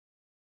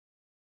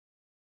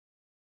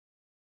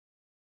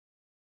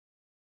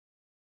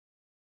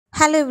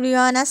Hello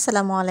everyone,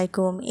 Assalamu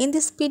alaikum. In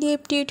this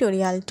PDF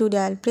tutorial, today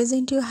I'll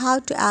present you how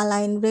to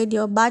align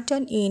radio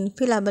button in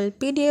fillable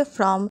PDF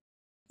from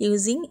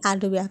using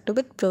Adobe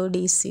Acrobat Pro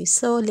DC.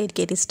 So let's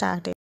get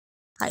started.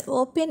 I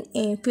open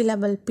a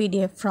fillable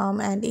PDF form,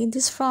 and in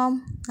this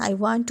form I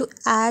want to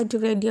add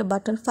radio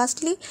button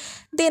firstly,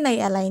 then I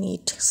align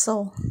it.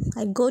 So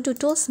I go to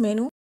Tools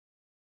menu,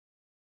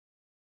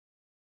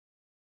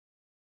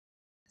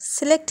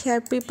 select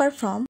here Prepare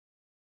Form,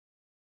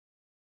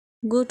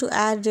 go to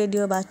Add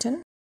Radio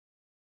Button.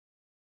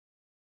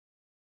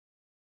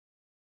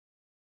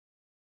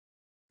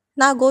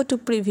 Now go to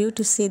preview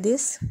to see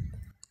this.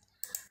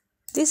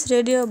 This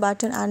radio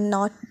button are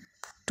not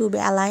to be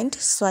aligned,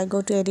 so I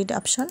go to edit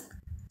option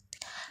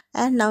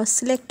and now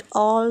select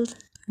all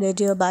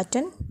radio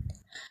button,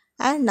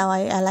 and now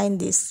I align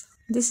this.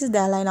 This is the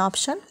align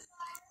option.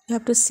 You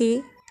have to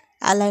see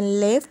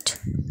align left.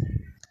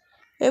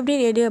 Every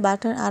radio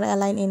button are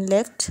aligned in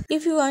left.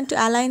 If you want to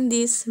align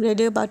this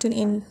radio button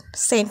in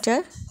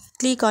center,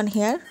 click on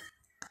here.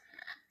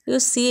 You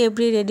see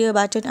every radio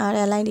button are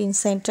aligned in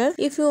center.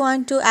 If you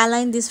want to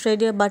align this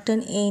radio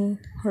button in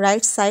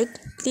right side,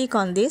 click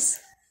on this.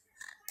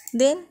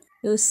 Then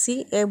you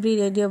see every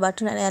radio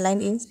button are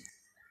aligned in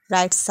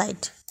right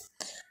side.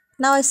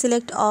 Now I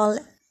select all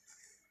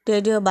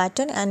radio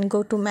button and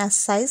go to mass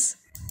size.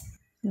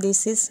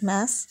 This is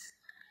mass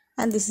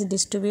and this is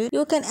distribute.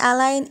 You can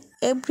align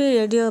every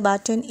radio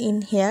button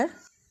in here,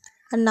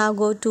 and now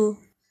go to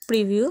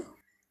preview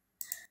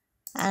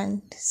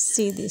and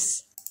see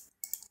this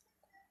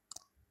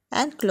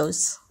and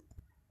close.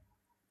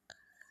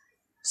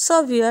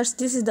 So viewers,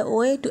 this is the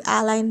way to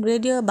align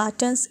radio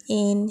buttons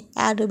in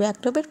Adobe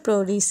Acrobat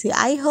Pro DC.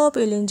 I hope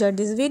you'll enjoy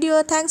this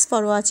video. Thanks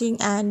for watching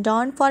and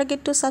don't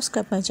forget to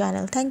subscribe my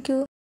channel. Thank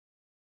you.